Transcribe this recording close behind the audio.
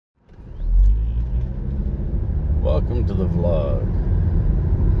welcome to the vlog.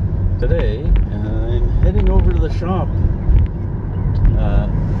 Today, I'm heading over to the shop.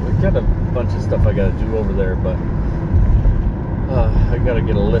 We've got a bunch of stuff I gotta do over there, but I gotta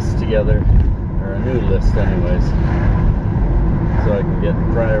get a list together, or a new list anyways, so I can get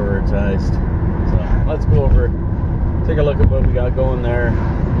prioritized. So let's go over, take a look at what we got going there,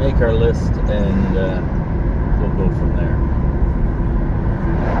 make our list, and we'll go from there.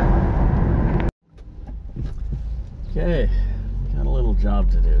 Okay, got a little job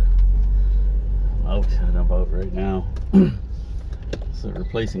to do. I'm out and about right now. So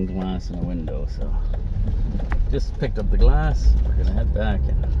replacing glass in a window, so just picked up the glass. We're gonna head back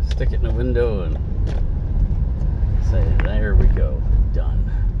and stick it in the window and say, there we go, done.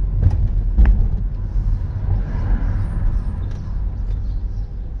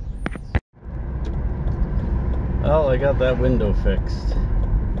 Well, I got that window fixed.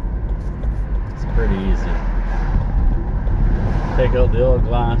 It's pretty easy. Take out the old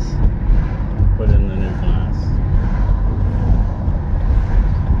glass, put in the new glass.